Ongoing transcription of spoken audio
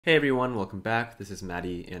Hey everyone, welcome back. This is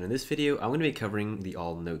Maddie, and in this video, I'm going to be covering the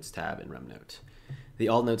All Notes tab in RemNote. The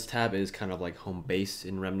All Notes tab is kind of like home base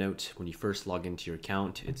in RemNote. When you first log into your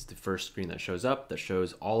account, it's the first screen that shows up that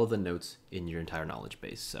shows all of the notes in your entire knowledge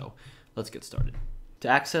base. So let's get started. To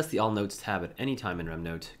access the All Notes tab at any time in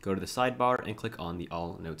RemNote, go to the sidebar and click on the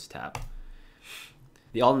All Notes tab.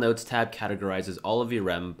 The All Notes tab categorizes all of your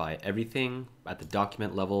rem by everything at the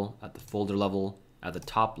document level, at the folder level, at the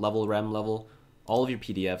top level rem level, all of your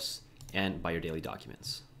PDFs, and by your daily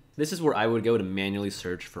documents. This is where I would go to manually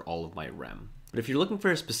search for all of my rem. But if you're looking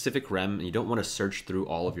for a specific rem and you don't want to search through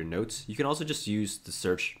all of your notes, you can also just use the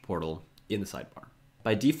search portal in the sidebar.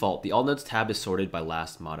 By default, the All Notes tab is sorted by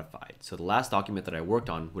last modified, so the last document that I worked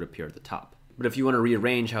on would appear at the top. But if you want to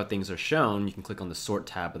rearrange how things are shown, you can click on the sort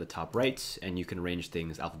tab at the top right, and you can arrange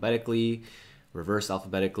things alphabetically, reverse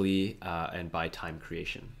alphabetically, and by time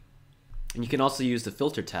creation. And you can also use the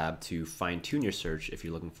filter tab to fine-tune your search if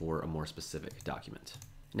you're looking for a more specific document.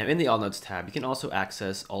 Now in the All Notes tab, you can also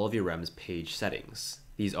access all of your rem's page settings.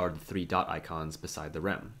 These are the three dot icons beside the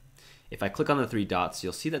rem. If I click on the three dots,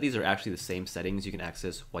 you'll see that these are actually the same settings you can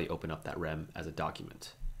access while you open up that rem as a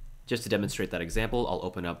document. Just to demonstrate that example, I'll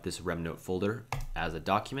open up this RemNote folder as a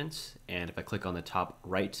document, and if I click on the top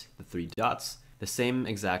right, the three dots, the same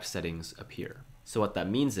exact settings appear. So what that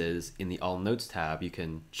means is, in the All Notes tab, you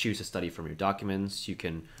can choose to study from your documents, you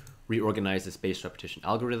can reorganize the spaced repetition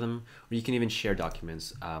algorithm, or you can even share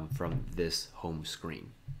documents from this home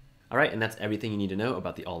screen. All right, and that's everything you need to know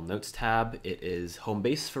about the All Notes tab. It is home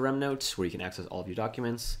base for RemNote, where you can access all of your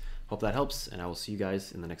documents. Hope that helps, and I will see you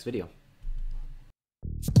guys in the next video.